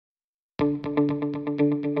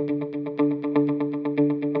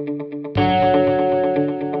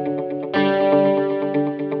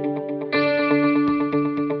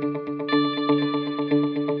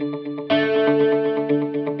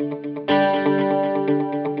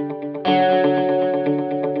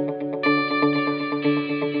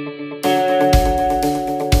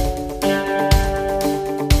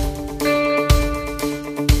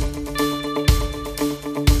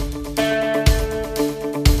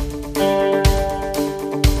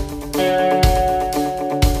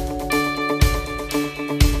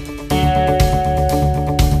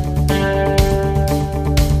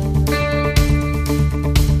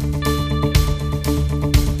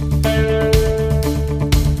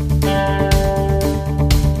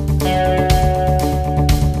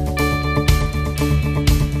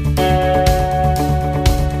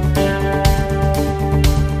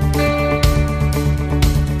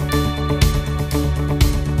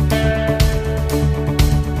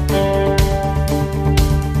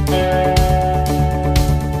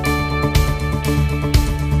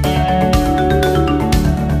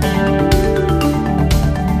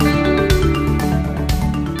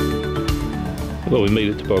Well, we made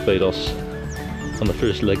it to Barbados on the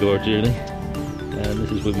first leg of our journey, and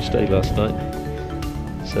this is where we stayed last night.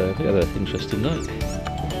 So we had an interesting night.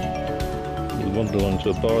 We wandered along to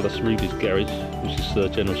a bar, that's Ruby's Garage, which is a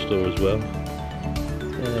general store as well.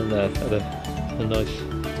 And had a nice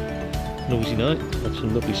noisy night, had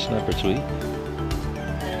some lovely snapper to eat.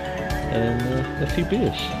 And a few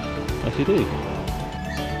beers, as you do.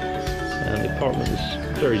 And the apartment is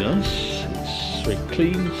very nice, it's very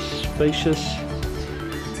clean, spacious.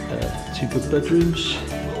 2 good bedrooms,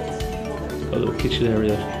 got a little kitchen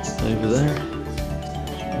area over there,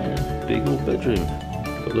 and big old bedroom,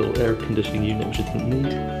 got a little air conditioning unit which I didn't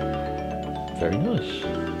need, very nice.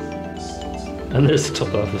 And there's the top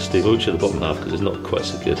half of the steamer, which is the bottom half because it's not quite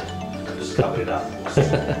so good. Just cover it up.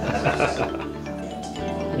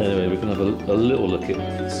 Anyway, we can have a little look at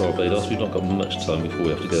Barbados. We've not got much time before we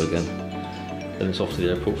have to go again. Then it's off to the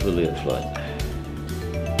airport for the late flight.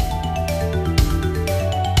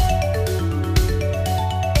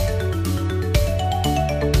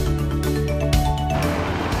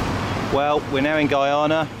 Well, we're now in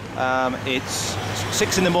Guyana. It's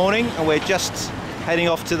 6 in the morning and we're just heading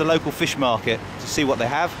off to the local fish market to see what they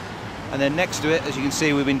have. And then next to it, as you can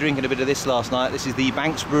see, we've been drinking a bit of this last night. This is the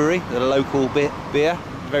Banks Brewery, the local beer.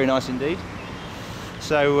 Very nice indeed.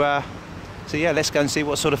 So yeah, let's go and see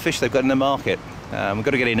what sort of fish they've got in the market. We've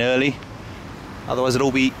got to get in early, otherwise it'll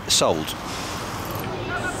all be sold.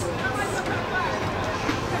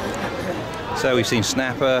 So we've seen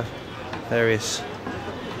snapper, various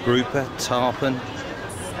grouper, tarpon,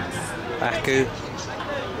 baku.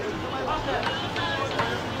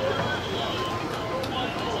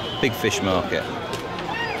 Big fish market.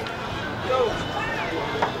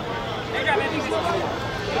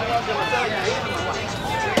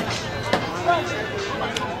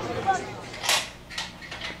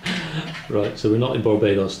 Right, so we're not in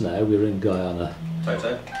Barbados now, we're in Guyana.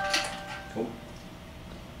 Toto. Cool.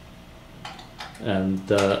 And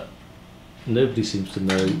nobody seems to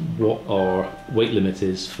know what our weight limit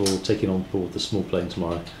is for taking on board the small plane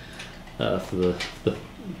tomorrow for the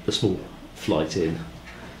small flight in.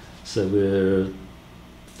 So we're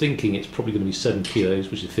thinking it's probably going to be 7 kilos,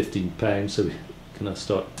 which is 15 pounds, so we can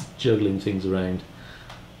start juggling things around.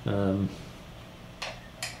 We'll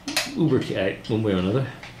work it out one way or another.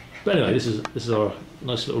 But anyway, this is our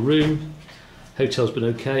nice little room. Hotel's been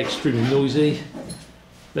okay, extremely noisy.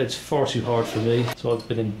 Bed's far too hard for me, so I've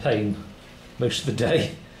been in pain most of the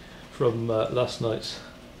day from last night's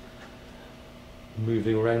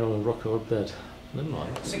moving around on a rock hard bed. Never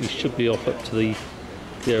mind. We should be off up to the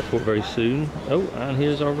airport very soon. Oh, and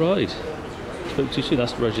here's our ride. Spoke too soon,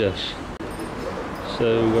 that's Rajesh.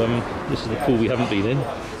 So this is the pool we haven't been in.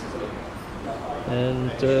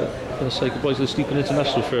 And I'm going to say goodbye to the Sleeping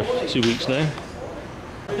International for 2 weeks now.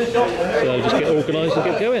 So just get organised and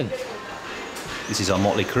get going. This is our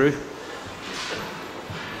motley crew.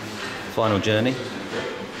 Final journey.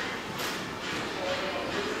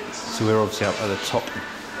 So we're obviously up at the top of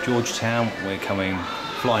Georgetown. We're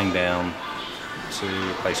flying down to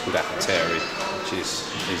a place called Apateri, which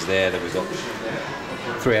is there. That we've got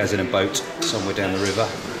 3 hours in a boat somewhere down the river.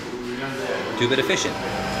 Do a bit of fishing.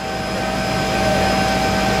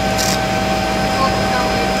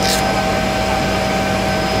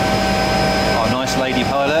 Our nice lady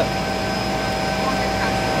pilot.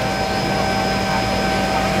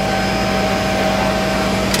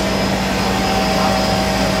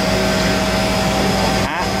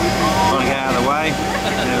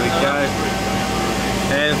 There we go.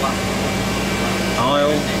 Ev,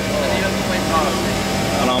 Isle,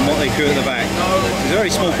 and our motley crew at the back. It's a very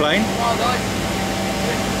small plane.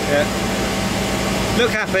 Yeah.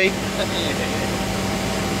 Look happy.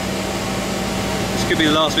 This could be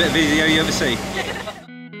the last bit of video you ever see.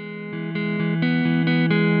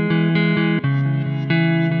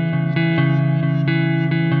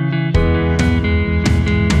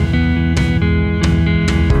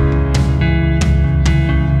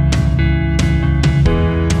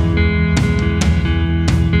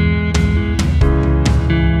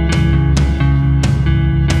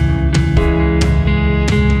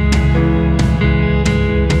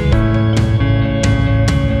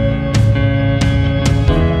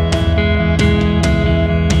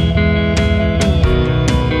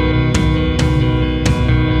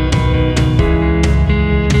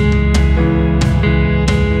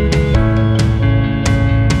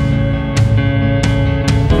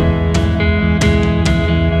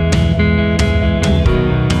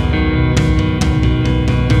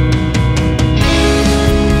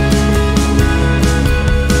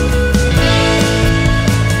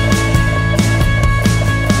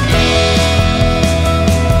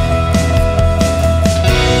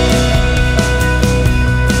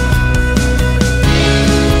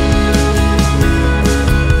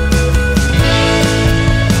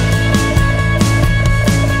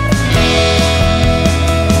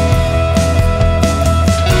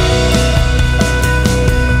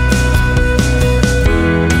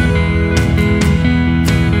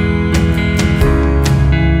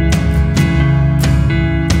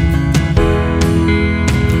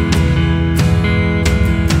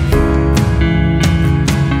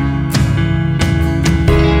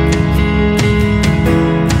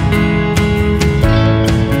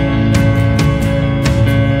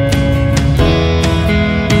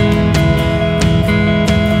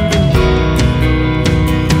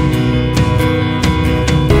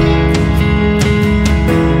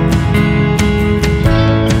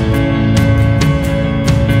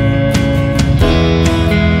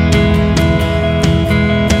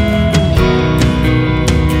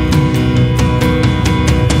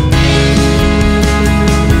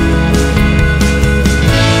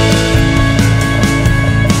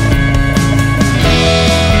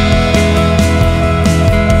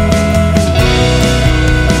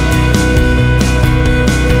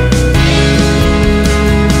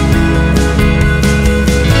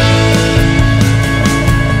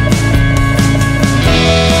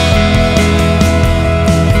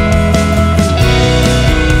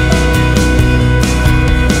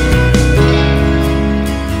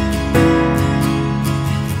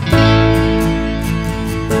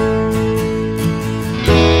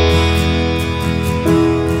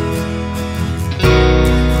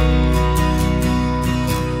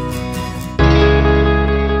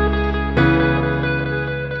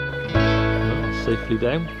 safely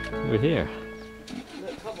down. We're here.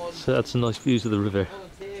 So that's some nice views of the river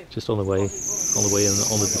just on the way in, on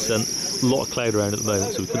the descent. A lot of cloud around at the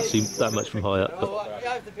moment, so we couldn't see that much from high up, but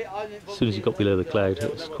as soon as you got below the cloud,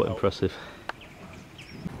 it was quite impressive.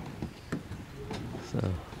 So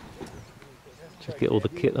just get all the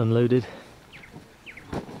kit unloaded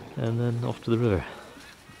and then off to the river.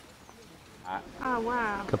 Oh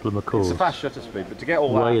wow. A couple of macaws. It's a fast shutter speed, but to get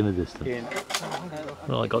all way that in the distance.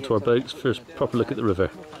 Right, got to our boats. First proper look at the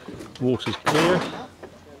river. Water's clear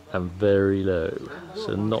and very low,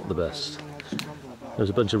 so not the best. There's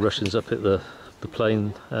a bunch of Russians up at the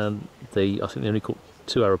plane, and I think they only caught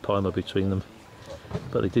 2 arapaima between them,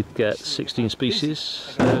 but they did get 16 species,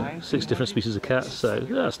 so 6 different species of cats, so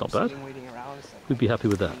yeah, that's not bad. We'd be happy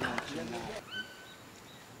with that.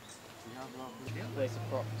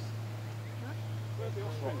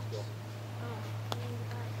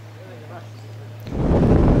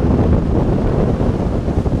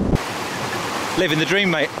 Living the dream,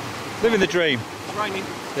 mate. Living the dream. it's raining.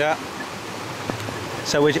 Yeah.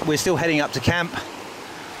 So we're still heading up to camp,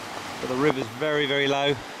 but the river's very, very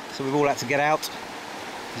low, so we've all had to get out.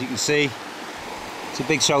 As you can see, it's a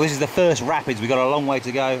big struggle. This is the first rapids. We've got a long way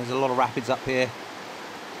to go. There's a lot of rapids up here,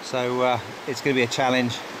 so it's going to be a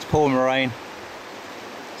challenge. It's pouring rain,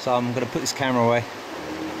 so I'm going to put this camera away.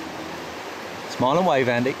 Smile and wave,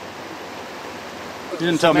 Andy. You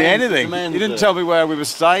didn't tell me anything. You didn't tell me where we were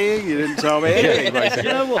staying. You didn't tell me anything.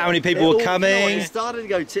 You know what? How many people were coming? It started to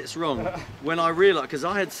go tits wrong when I realised, because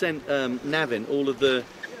I had sent Navin all of the,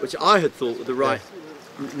 which I had thought were the right,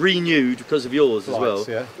 renewed because of yours as well.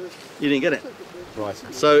 Yeah. You didn't get it. Right.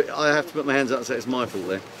 So I have to put my hands up and say it's my fault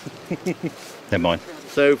there. Never mind.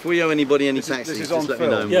 So if we owe anybody any taxis, this is just on let film.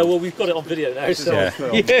 me know. Yeah, well, we've got it on video now. So. Yeah.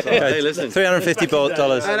 Hey, listen.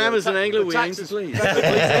 $350. At Amazon Angler, we aim to please.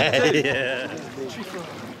 Yeah.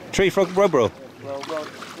 Tree frog rub roll.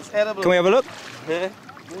 Can we have a look? Yeah.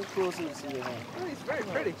 Oh, it's very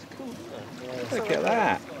pretty. It's cool. Look at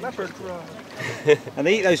that. Leopard. And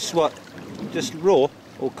they eat those, what, just raw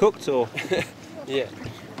or cooked or? Yeah.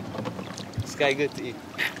 It's guy good to eat.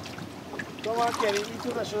 Come on, Kenny. You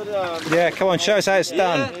took a show them. Yeah, come on, show us how it's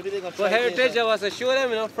done. For heritage, I was a show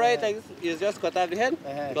them, fry it like this. You just cut off the head,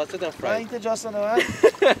 got it and fry it. Just on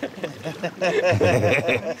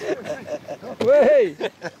Hey,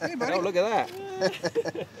 oh, look at that.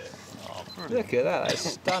 Look at that, that's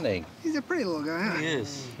stunning. He's a pretty little guy, huh? He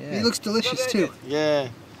is. Yeah. He looks delicious too. Yeah.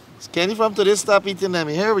 Is Kenny from today stop eating them?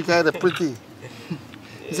 Here we got a pretty.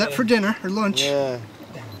 Is that for dinner or lunch? Yeah.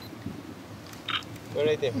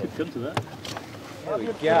 Right there. Come to that.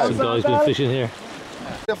 Yeah. Some guys been fishing here.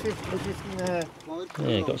 15.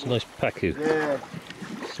 Yeah, got some nice paku. Yeah.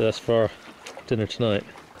 So that's for our dinner tonight.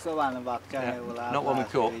 Not one we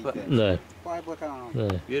caught, but No.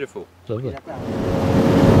 No. beautiful. Lovely.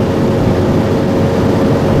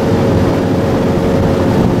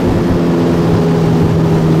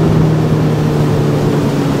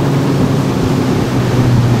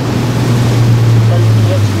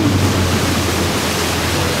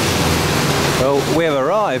 Well, we have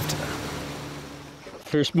arrived.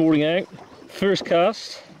 First mooring out, first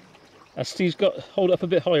cast, and Steve's got, hold it up a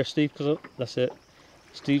bit higher, Steve, because that's it.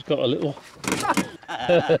 Steve's got a little.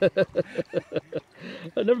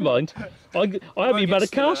 Never mind. I haven't even had a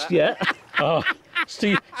cast yet. Oh,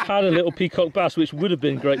 Steve had a little peacock bass, which would have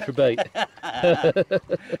been great for bait.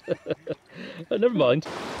 Never mind.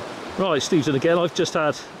 Right, Steve's in again. I've just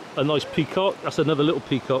had a nice peacock. That's another little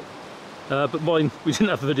peacock. But mine, we didn't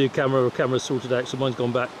have a video camera or camera sorted out, so mine's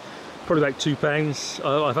gone back probably about £2.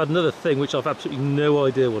 I've had another thing which I've absolutely no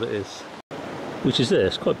idea what it is, which is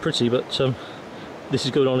this. Quite pretty, but this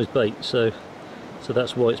is going on as bait, so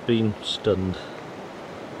that's why it's been stunned.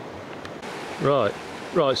 Right.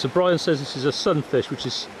 So Brian says this is a sunfish, which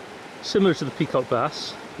is similar to the peacock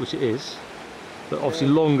bass, which it is, but obviously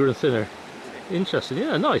longer and thinner. Interesting.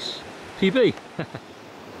 Yeah, nice. PB.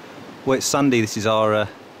 Well, it's Sunday. This is our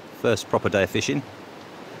first proper day of fishing.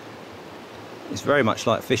 It's very much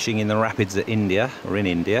like fishing in the rapids at India, or in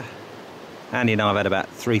India. Andy and I have had about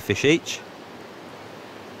 3 fish each.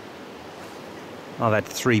 I've had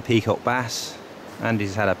 3 peacock bass.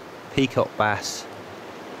 Andy's had a peacock bass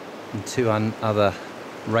and 2 other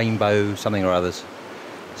rainbow something or others.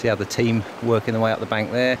 See how the team working their way up the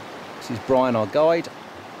bank there. This is Brian, our guide.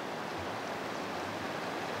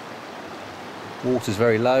 Water's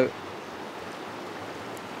very low,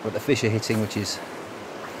 but the fish are hitting, which is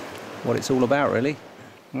what it's all about, really.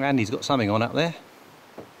 And Andy's got something on up there.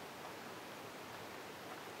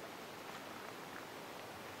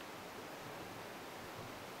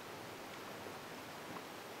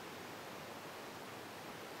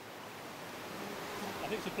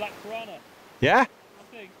 think it's a black piranha. Yeah?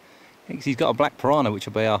 I think. Thinks he's got a black piranha, which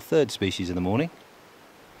will be our third species in the morning.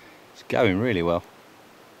 It's going really well.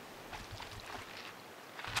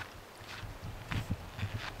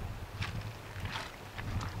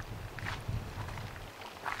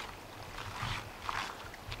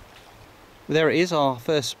 Well, there it is, our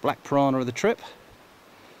first black piranha of the trip.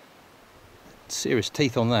 Serious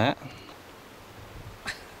teeth on that.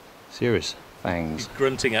 Serious fangs. He's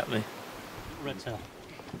grunting at me. Red tail.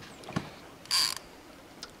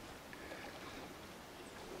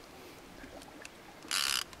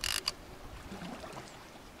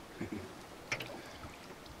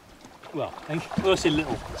 Well, I say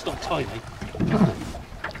little, it's not tiny.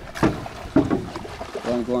 Want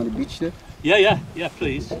to go on the beach there? Yeah,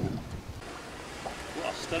 please. What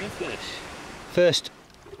a stunning fish. First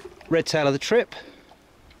red tail of the trip.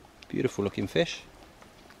 Beautiful looking fish.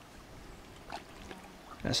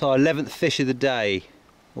 That's our 11th fish of the day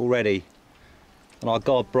already. And our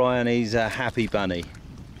god Brian, he's a happy bunny.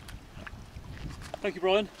 Thank you,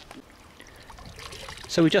 Brian.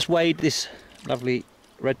 So we just weighed this lovely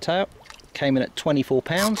red tail. Came in at 24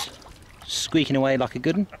 pounds, squeaking away like a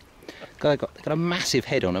good one. Got a massive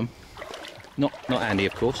head on them. Not Andy,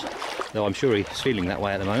 of course, though I'm sure he's feeling that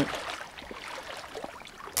way at the moment.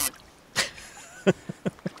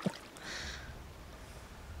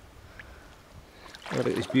 Look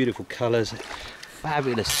at these beautiful colours,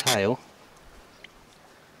 fabulous tail.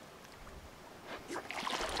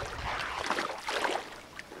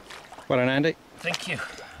 Well done, Andy. Thank you.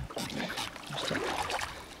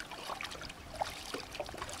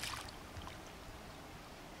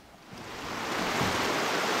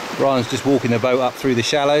 Brian's just walking the boat up through the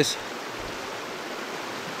shallows.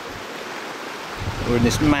 We're in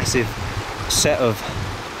this massive set of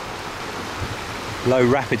low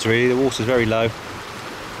rapids really, the water's very low.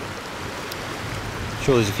 I'm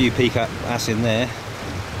sure there's a few peacock bass in there.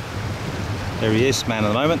 There he is, man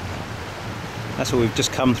of the moment. That's what we've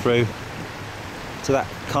just come through. To that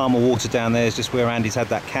calmer water down there is just where Andy's had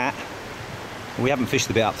that cat. We haven't fished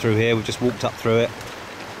the bit up through here, we've just walked up through it.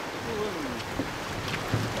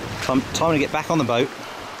 Time to get back on the boat.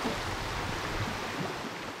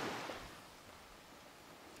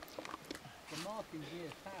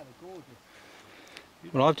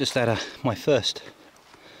 Well, I've just had my first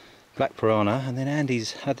black piranha, and then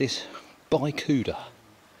Andy's had this bicuda.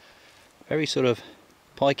 Very sort of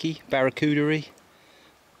pikey, barracuda-y.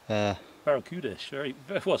 Barracuda-ish, very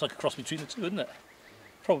well, it's like a cross between the two, isn't it?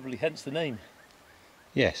 Probably hence the name.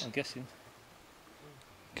 Yes. I'm guessing.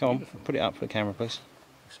 Come on, put it up for the camera, please.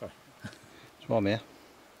 Sorry. That's why I'm here.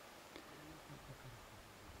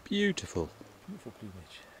 Beautiful. Beautiful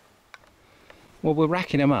plumage. Well, we're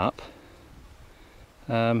racking them up.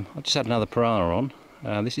 I've just had another piranha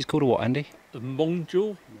on. This is called a what, Andy? The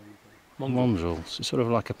mongrel. Mongrel. It's sort of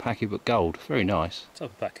like a pacu but gold. Very nice.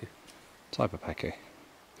 Type of pacu. Type of pacu.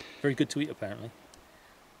 Very good to eat apparently.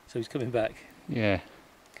 So he's coming back. Yeah.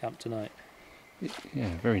 Camp tonight.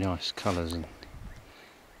 Yeah, very nice colours and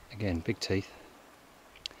again big teeth.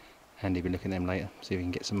 Andy will be looking at them later, see if we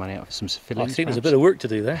can get some money out for some fillings. I think there's a bit of work to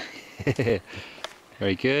do there.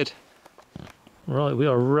 Very good. Right, we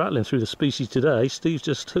are rattling through the species today. Steve's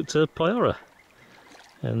just hooked a pliara.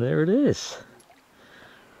 And there it is.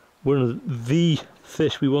 One of the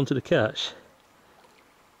fish we wanted to catch.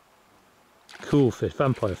 Cool fish,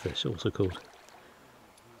 vampire fish also called.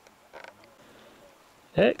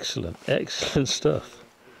 Excellent, excellent stuff.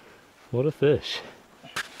 What a fish.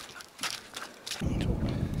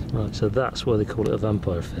 Right, so that's why they call it a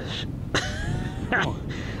vampire fish.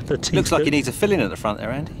 Looks like he needs a filling at the front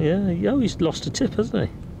there, Andy. Yeah, oh, he's lost a tip, hasn't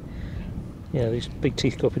he? Yeah, these big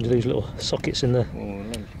teeth go up into these little sockets in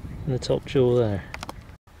the top jaw there.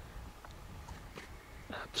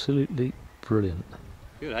 Absolutely brilliant.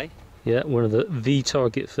 Good, eh? Yeah, one of the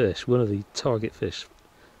target fish, one of the target fish.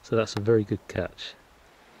 So that's a very good catch.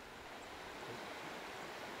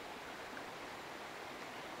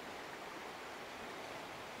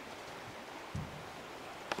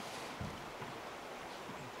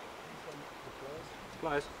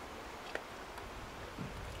 Pliers.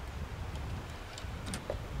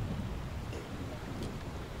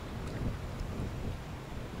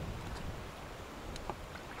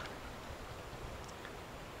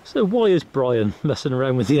 So why is Brian messing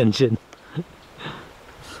around with the engine?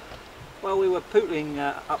 Well, we were pootling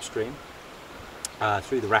upstream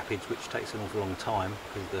through the rapids, which takes an awful long time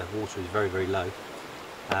because the water is very, very low,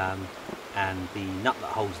 and the nut that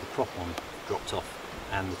holds the prop on dropped off,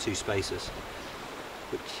 and the two spacers,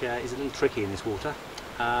 which is a little tricky in this water.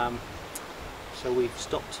 So we've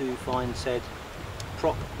stopped to find said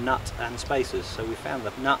prop, nut and spacers. So we found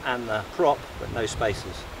the nut and the prop, but no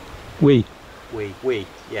spacers. We.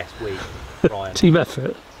 Yes, Brian. Team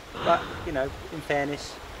effort. But, you know, in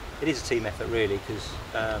fairness, it is a team effort really, because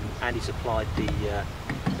Andy supplied the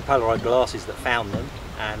Polaroid glasses that found them,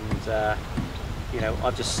 and you know,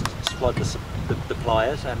 I've just supplied the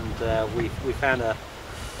pliers, and we found a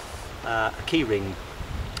key ring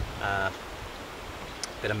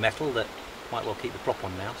bit of metal that might well keep the prop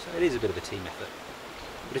on now, so it is a bit of a team effort.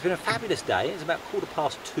 But it's been a fabulous day. It's about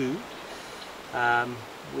 2:15.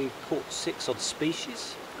 We've caught 6 odd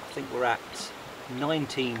species. I think we're at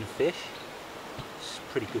 19 fish. It's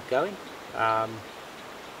pretty good going.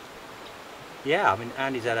 Yeah, I mean,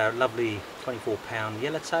 Andy's had a lovely 24-pound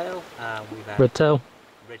yellowtail. We've had Red tail.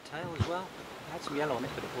 red tail as well. It had some yellow on it,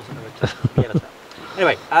 but it wasn't a red tail, yellowtail.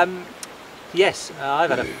 Anyway, yes, I've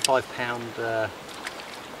had a 5-pound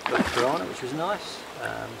piranha, which was nice.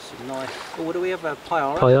 Some nice. Oh, what do we have? A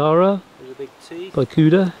Pyara. Pyara. There's a big T.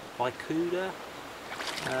 Bicuda. Bicuda.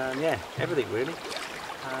 Yeah, everything really.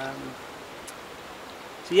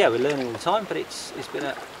 So yeah, we're learning all the time, but it's been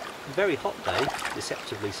a very hot day,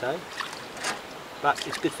 deceptively so. But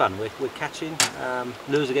it's good fun. We're catching.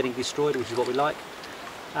 Lures are getting destroyed, which is what we like.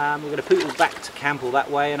 We're going to poodle back to camp all that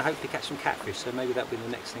way and hopefully catch some catfish. So maybe that'll be the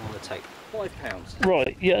next thing on the tape. 5 pounds.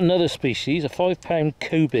 Right, yet another species, a 5-pound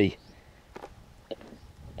cobie.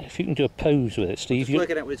 If you can do a pose with it, Steve. Just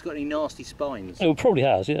working out whether it's got any nasty spines. Oh, it probably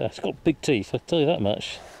has, yeah. It's got big teeth, I'll tell you that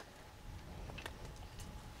much.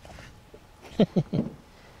 Might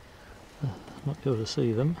be able to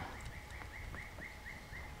see them.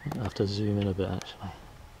 I'll have to zoom in a bit actually.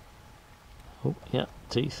 Oh, yeah,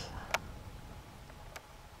 teeth.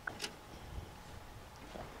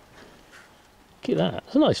 Look at that.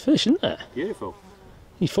 That's a nice fish, isn't it? Beautiful.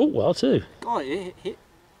 He fought well too. God, it hit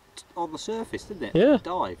on the surface, didn't it? Yeah. It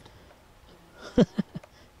dived.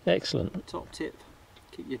 Excellent. Top tip,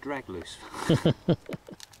 keep your drag loose.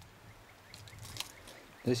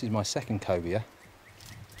 This is my second cobia,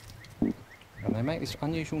 and they make this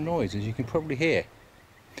unusual noise, as you can probably hear.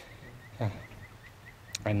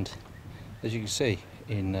 And as you can see,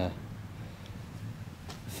 in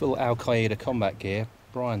full Al Qaeda combat gear,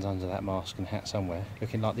 Brian's under that mask and hat somewhere,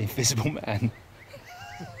 looking like the Invisible Man.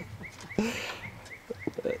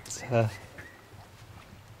 But,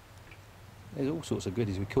 there's all sorts of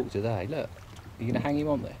goodies we caught today. Look, you're going to hang him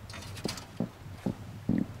on there.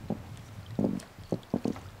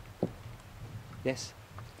 Yes,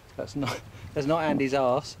 that's not Andy's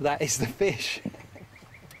arse. That is the fish.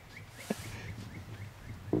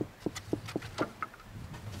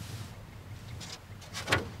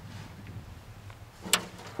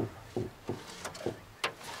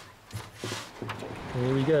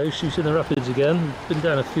 Here we go, shooting the rapids again. Been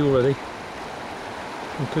down a few already,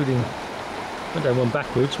 including went down one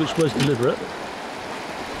backwards, which was deliberate.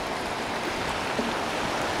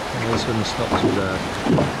 And this one's not too bad.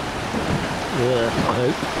 Yeah, I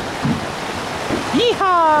hope.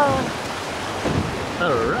 Yeehaw!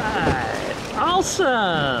 Alright,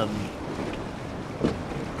 awesome!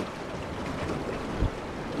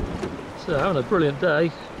 So having a brilliant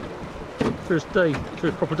day. First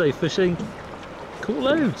proper day fishing. Caught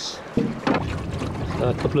loads.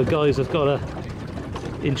 A couple of guys have got a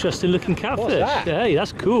interesting looking catfish. What's that? Hey,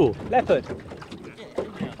 that's cool. Leopard.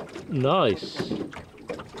 Nice.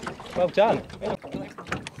 Well done. No,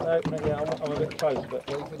 yeah, I'm a bit close, but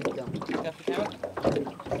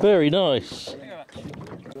very nice.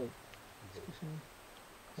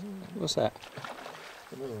 What's that?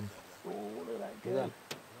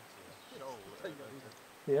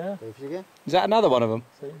 Yeah. Is that another one of them?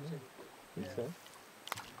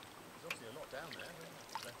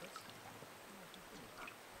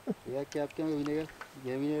 Yeah, cap can vinegar.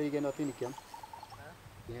 Yeah, vinegar you nothing can.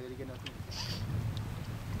 Vinegar you nothing.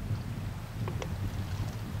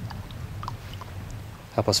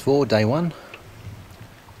 4:30, day 1.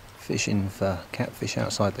 Fishing for catfish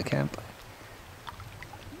outside the camp.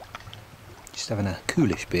 Just having a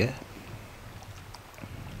coolish beer.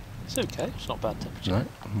 It's okay, it's not bad temperature. No,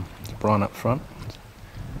 Brian up front.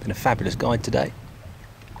 Been a fabulous guide today.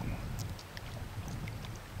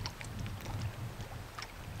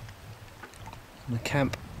 And the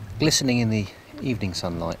camp glistening in the evening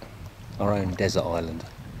sunlight. Our own desert island.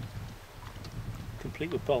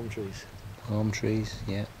 Complete with palm trees. Palm trees,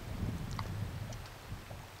 yeah.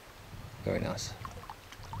 Very nice.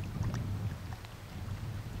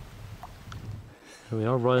 Here we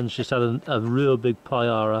are, Ryan's just had a real big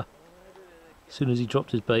Pyara. As soon as he dropped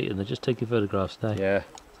his bait in, they're just taking photographs now. Yeah.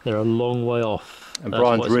 They're a long way off. And That's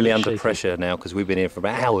Brian's why it's a really bit under shaky. pressure now because we've been here for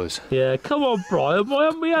about hours. Yeah, come on, Brian. Why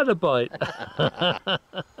haven't we had a bite?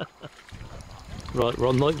 Right, we're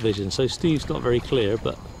on night vision, so Steve's not very clear,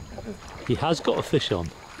 but he has got a fish on.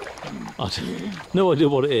 I have no idea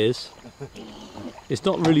what it is. It's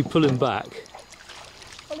not really pulling back.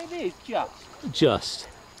 Well, it is just. Just.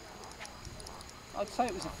 I'd say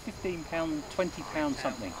it was a £15, £20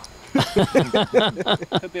 something.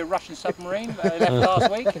 Could be a Russian submarine that I left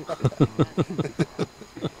last week.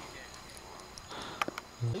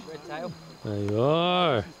 Red tail. There you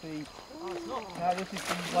are. No, this is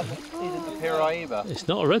the one that isn't the Piraiba. It's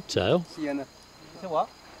not a red tail. Sienna. It's a what?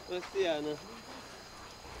 Sienna.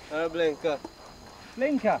 Blinker.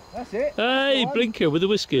 Blinker, that's it. Hey, blinker with the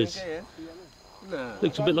whiskers. No.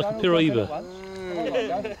 Looks a bit like a Piraiba.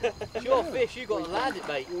 Your fish, you got to land it,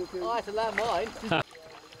 mate. I had to land mine.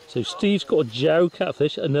 So Steve's got a Jow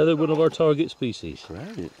catfish, another one of our target species.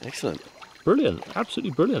 Right, excellent. Brilliant,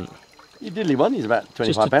 absolutely brilliant. Your diddly one, he's about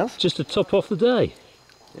 25 pounds. Just to top off the day.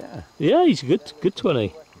 Yeah. Yeah, he's a good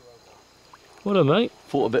 20. What a mate.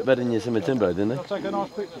 Fought a bit better than your Simmer Timbo, didn't they? I'll take a nice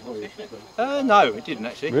picture for you. No, it didn't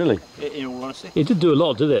actually. Really? In all honesty. It didn't do a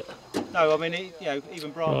lot, did it? No, I mean, you know,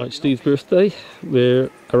 even Brian. Right, Steve's birthday.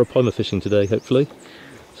 We're arapaima fishing today, hopefully.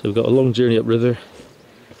 So we've got a long journey upriver.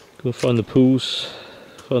 Go find the pools,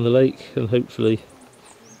 find the lake, and hopefully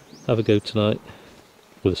have a go tonight,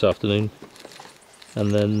 or this afternoon.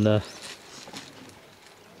 And then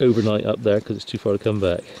overnight up there because it's too far to come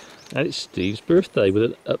back. And it's Steve's birthday with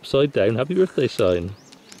an upside down happy birthday sign.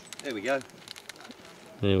 There we go.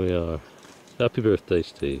 There we are. Happy birthday,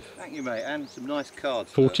 Steve. Thank you, mate, and some nice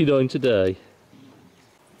cards. 49 today.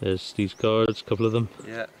 There's Steve's cards, a couple of them.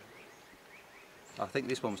 Yeah. I think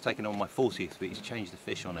this one was taken on my 40th, but he's changed the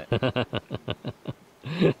fish on it.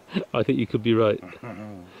 I think you could be right.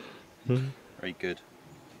 Very good.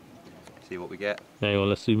 See what we get. Hang on,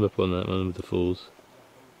 let's zoom up on that one with the falls.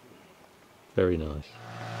 Very nice.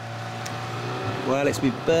 Well, it's my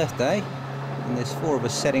birthday, and there's 4 of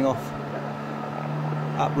us setting off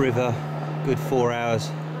upriver, good 4 hours,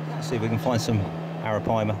 to see if we can find some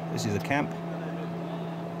arapaima. This is the camp.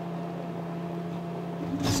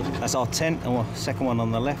 That's our tent, and our second one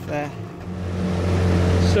on the left there.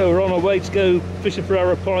 So we're on our way to go fishing for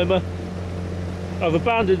arapaima. I've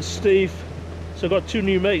abandoned Steve, so I've got 2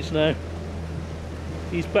 new mates now.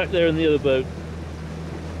 He's back there in the other boat.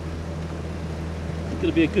 It's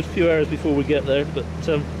going to be a good few hours before we get there, but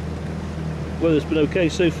weather's been okay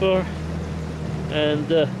so far. And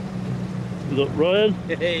we've got Ryan.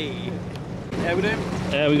 Hey! How we doing?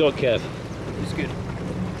 And we got Kev. It's good.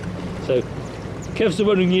 So Kev's the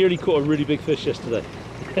one who nearly caught a really big fish yesterday.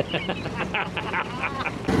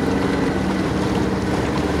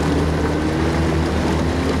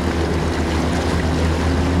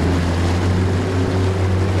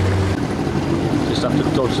 Just have to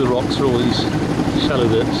dodge the rocks for all these shallow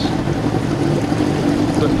bits.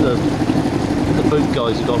 But the boat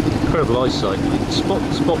guys have got incredible eyesight. They can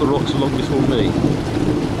spot the rocks long before me.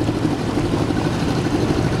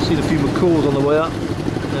 Seen a few macaws on the way up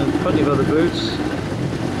and plenty of other birds.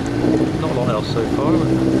 Not a lot else so far, but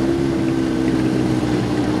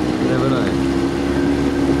you never know.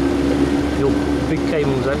 The old big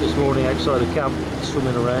caiman was out this morning outside the camp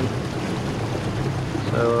swimming around.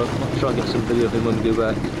 So I'll try and get some video of him when we go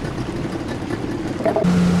back.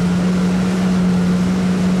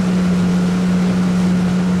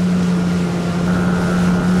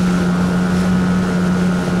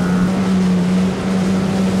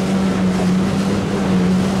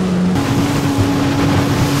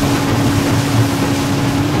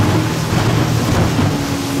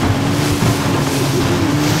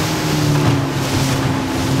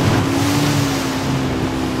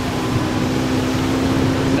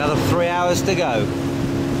 Another 3 hours to go.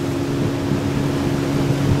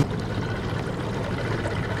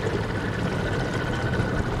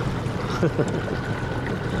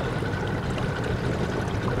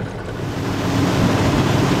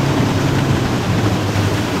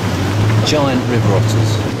 Giant river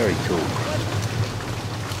otters, very cool.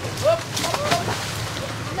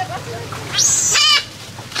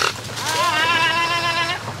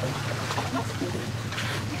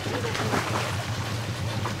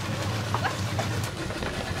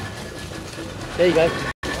 There you go.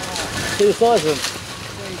 See the size of them.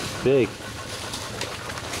 Big.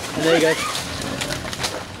 And there you go.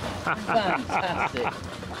 Fantastic.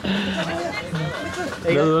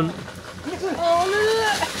 There you Another go. one.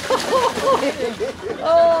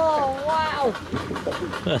 Oh, wow.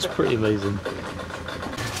 That's pretty amazing.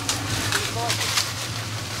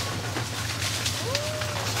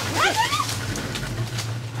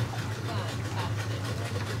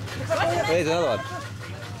 Here's another one.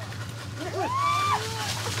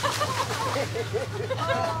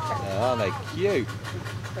 Oh, aren't they cute?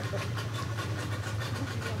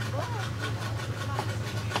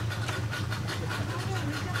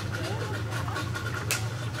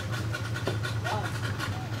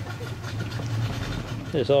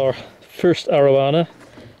 There's our first arowana.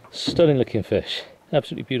 Stunning looking fish.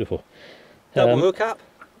 Absolutely beautiful. Double hookup?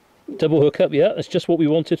 Double hookup, yeah. That's just what we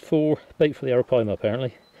wanted for bait for the arapaima,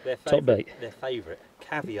 apparently. Top bait. Their favourite.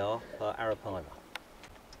 Caviar for arapaima.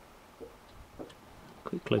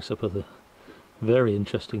 Quick close up of the very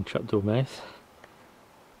interesting trapdoor mouth.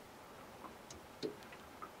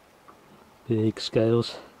 Big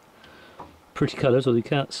scales. Pretty colours, although you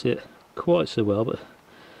can't see it quite so well, but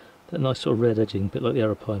that nice sort of red edging, a bit like the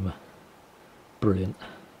arapaima. Brilliant.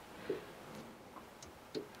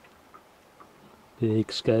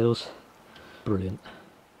 Big scales. Brilliant.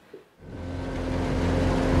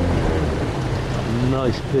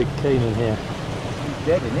 Nice big caiman here. He's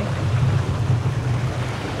dead, isn't he?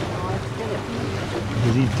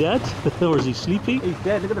 Is he dead? Or is he sleeping? He's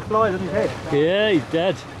dead, look at the flies on his head. Yeah, he's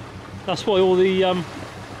dead. That's why all the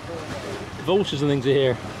vultures and things are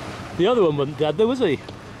here. The other one wasn't dead though, was he?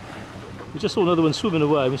 We just saw another one swimming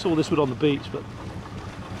away. We saw this one on the beach, but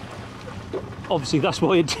obviously that's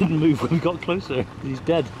why it didn't move when we got closer. He's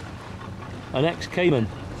dead. An ex-caiman.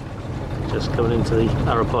 Just coming into the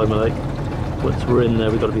arapaima lake. Once we're in there,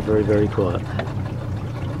 we've got to be very, very quiet.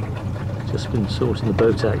 Just been sorting the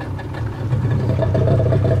boat out.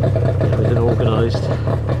 Everything organised.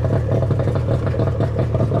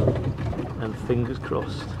 And fingers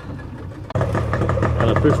crossed.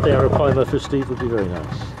 And a birthday arapaima for Steve would be very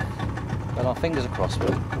nice. Well, our fingers are crossed.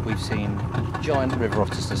 We've seen giant river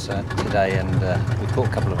otters today, and we caught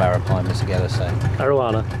a couple of arapaimas together. So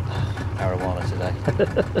Arowana. Arowana today.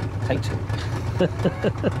 Take two.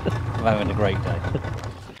 I'm having a great day.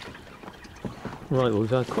 Right, well, we've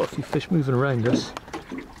had quite a few fish moving around us,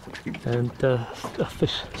 and a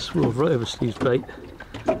fish swerved right over Steve's bait.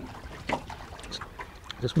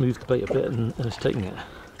 Just moved the bait a bit and it's taking it.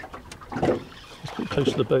 It's pretty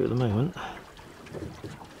close to the boat at the moment.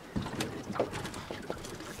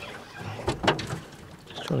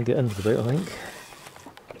 Just trying to get under the boat, I think.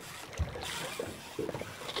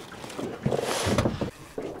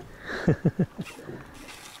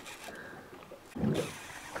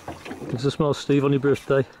 Give us a smile, Steve, on your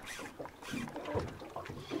birthday.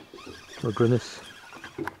 Oh goodness.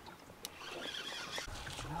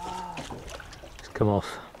 It's come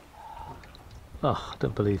off. Oh, I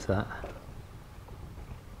don't believe that.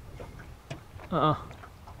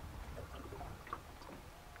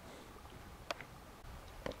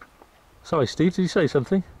 Sorry, Steve, did you say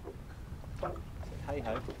something? Hey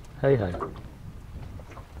ho. Hey ho.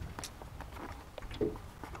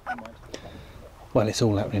 Well, it's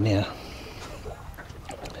all happening here.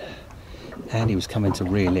 Andy was coming to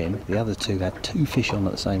reel in. The other two had two fish on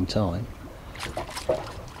at the same time.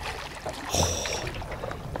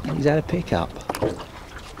 And he's had a pickup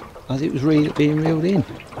as it was being reeled in.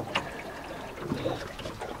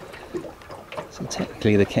 So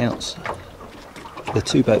technically the counts. The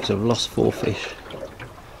two boats have lost 4 fish,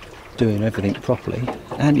 doing everything properly.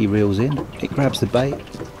 Andy reels in, it grabs the bait.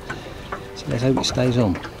 So let's hope it stays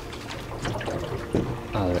on.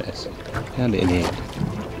 Oh, there it is. Found it in here.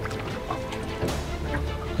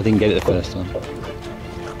 I didn't get it the first time.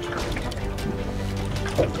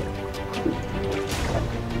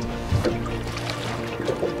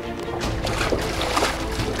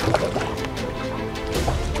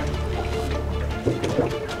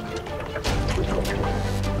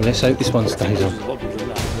 Well, let's hope this one stays on.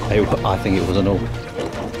 I think it was an all.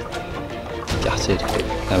 Gutted.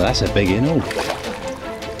 No, that's a big in all.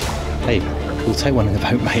 Hey, we'll take one in the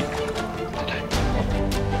boat, mate.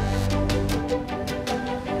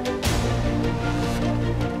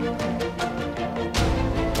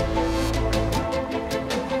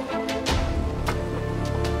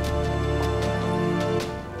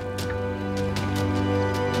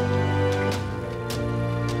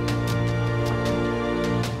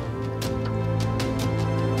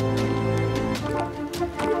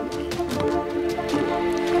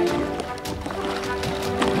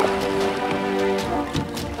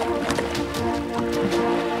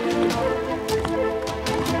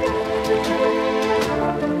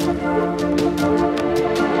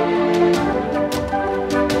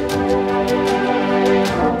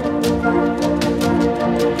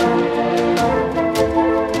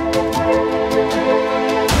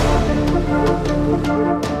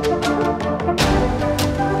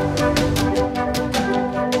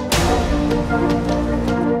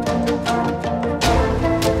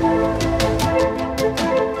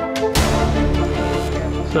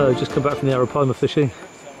 So just come back from the Arapaima fishing.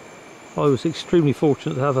 I was extremely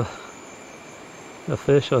fortunate to have a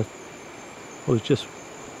fish. I was just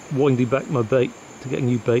winding back my bait to get a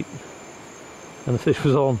new bait and the fish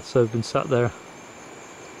was on, so I've been sat there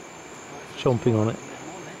chomping on it.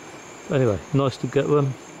 Anyway, nice to get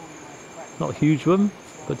one. Not a huge one,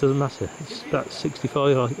 but it doesn't matter. It's about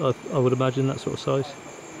 65, I would imagine, that sort of size.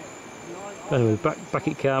 Anyway, back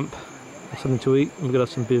at camp, have something to eat, and we're going to have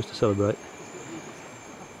some beers to celebrate.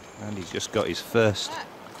 And he's just got his first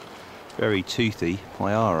very toothy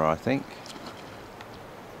Pyara, I think.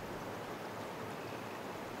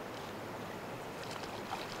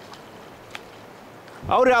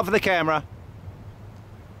 Hold it up for the camera.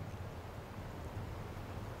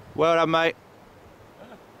 Well done, mate.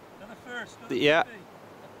 Yeah.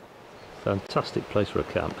 Fantastic place for a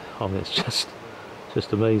camp. I mean, it's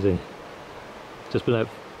just amazing. Just been out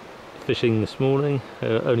fishing this morning.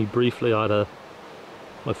 Only briefly. I had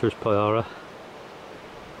my first Pyara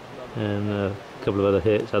and a couple of other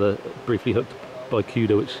hits. Had a briefly hooked by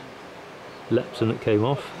Cuda, which leapt and it came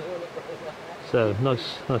off. So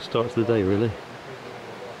nice start to the day, really.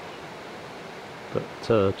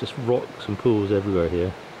 But just rocks and pools everywhere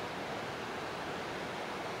here.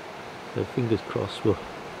 So fingers crossed we'll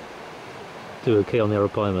do okay on the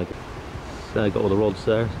Arapaima. So I got all the rods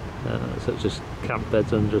there. So it's just camp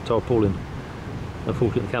beds under a tarpaulin.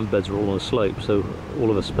 Unfortunately, the camp beds are all on a slope, so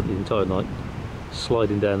all of us spent the entire night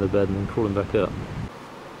sliding down the bed and then crawling back up.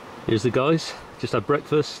 Here's the guys, just had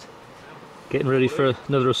breakfast, getting ready for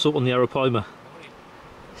another assault on the Arapaima.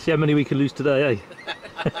 See how many we can lose today,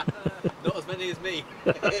 eh? Not as many as me.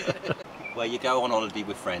 Well, you go on holiday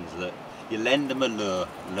with friends, look. You lend them a lure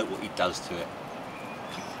and look what he does to it.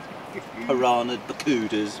 Piranha'd,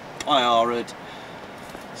 bacudas, Pyara'd.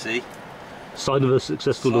 See? Sign of a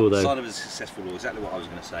successful lure, though. Sign of a successful lure, exactly what I was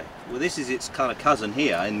going to say. Well, this is its kind of cousin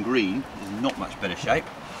here in green. It's not much better shape.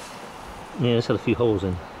 Yeah, it's had a few holes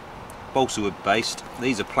in. Balsa wood based.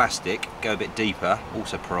 These are plastic, go a bit deeper,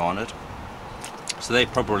 also piranha'd. So they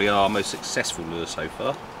probably are our most successful lure so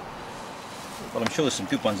far. But I'm sure there's some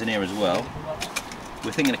good ones in here as well.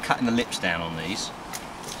 We're thinking of cutting the lips down on these.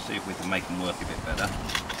 See if we can make them work a bit better.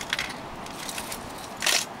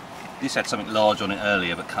 This had something large on it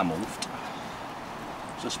earlier but come off.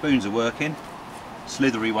 So spoons are working,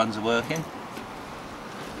 slithery ones are working.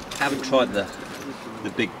 Haven't tried the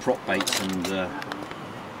big prop baits and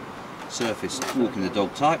surface walking the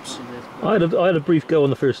dog types. I had a brief go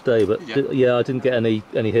on the first day, but yeah, I didn't get any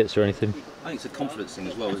hits or anything. I think it's a confidence thing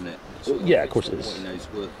as well, isn't it? Yeah, of course it is. What he knows is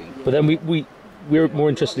working. But then we're more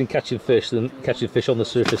interested in catching fish than catching fish on the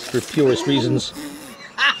surface for purest reasons.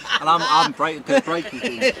 And I'm breaking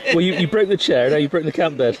things. Well, you broke the chair, now you broke the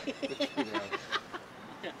camp bed.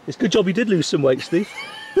 It's a good job you did lose some weight, Steve.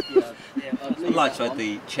 Like so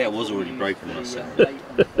the chair was already broken when I sat.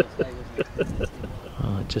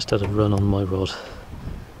 I just had a run on my rod,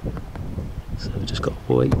 so we just got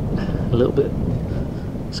to wait a little bit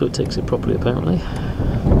so it takes it properly, apparently.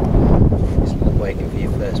 Just waiting for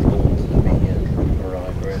your first ball to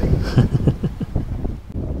arrive, really.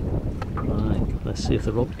 Right, let's see if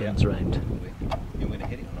the rod bends round. You're going to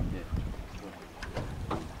hit it or not?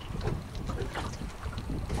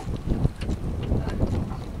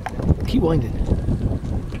 Keep winding.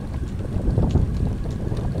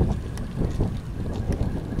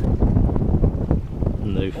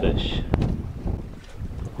 No fish.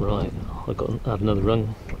 Right, I had another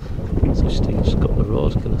run. So Steve's got the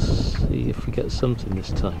rod. Gonna see if we get something this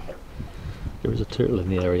time. There is a turtle in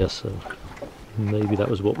the area, so maybe that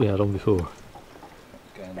was what we had on before.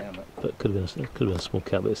 Going down, but it could have been a small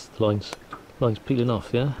cat. But it's the line's peeling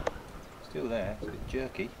off. Yeah. Still there. It's a bit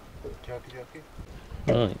jerky. Jerky.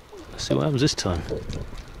 Right. Let's see what happens this time.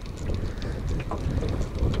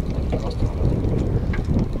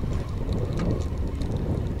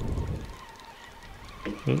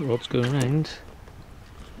 Oh, rod's going round.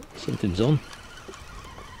 Something's on.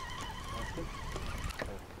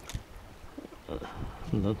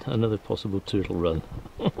 Another possible turtle run.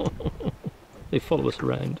 They follow us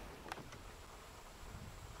around.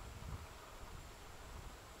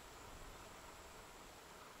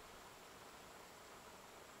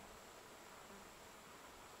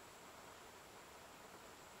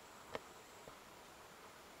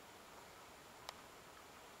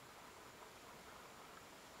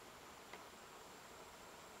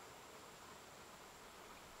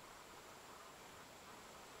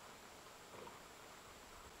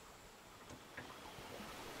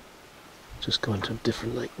 Just going to a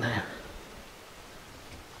different lake now,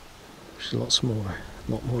 which is a lot smaller,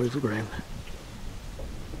 a lot more overgrown.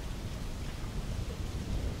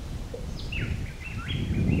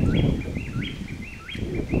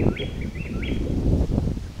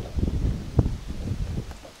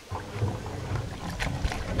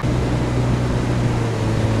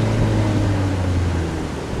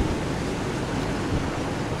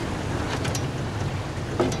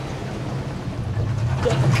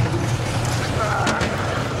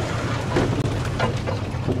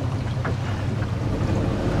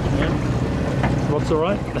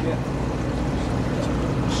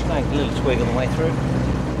 Snagged a little twig on the way through.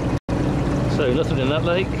 So nothing in that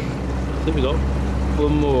lake. I think we got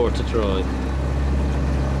one more to try.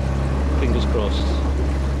 Fingers crossed.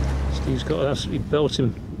 Steve's got an absolutely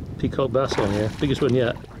belting peacock bass on here, biggest one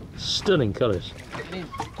yet. Stunning colours.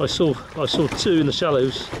 I saw two in the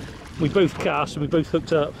shallows. We both cast and we both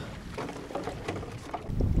hooked up.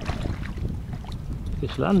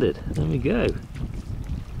 Fish landed. There we go.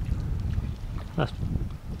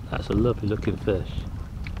 That's a lovely looking fish.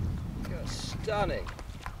 Stunning.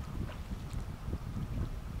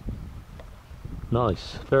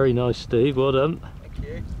 Nice, very nice, Steve. Well done. Thank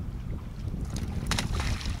you.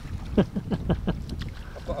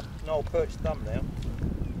 I've got an old perched thumb now.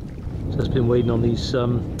 Just been waiting on these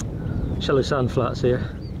shallow sand flats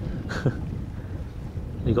here.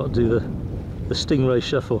 You got to do the stingray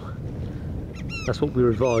shuffle. That's what we were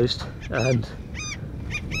advised, and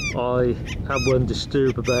I had one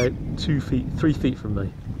disturb about 3 feet from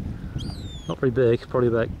me. Not very big, probably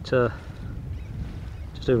about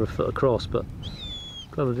just over a foot across, but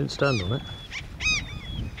glad I didn't stand on it.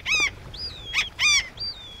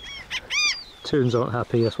 Terns aren't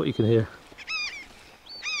happy, that's what you can hear.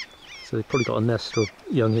 So they've probably got a nest or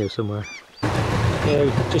young here somewhere.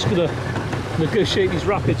 So just gonna negotiate these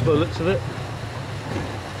rapids by the looks of it.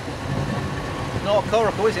 Not a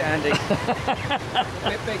coracle, is it, Andy? A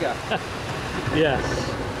bit bigger. Yes.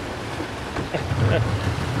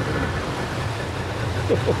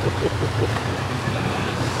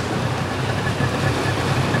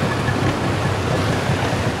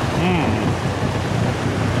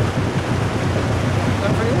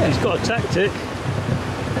 He's got a tactic.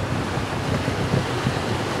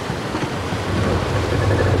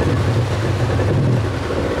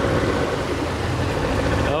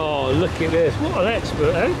 Oh, look at this. What an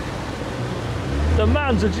expert, eh? The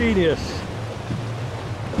man's a genius.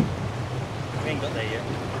 We ain't got there yet.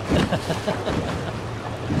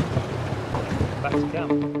 Back to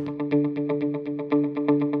camp.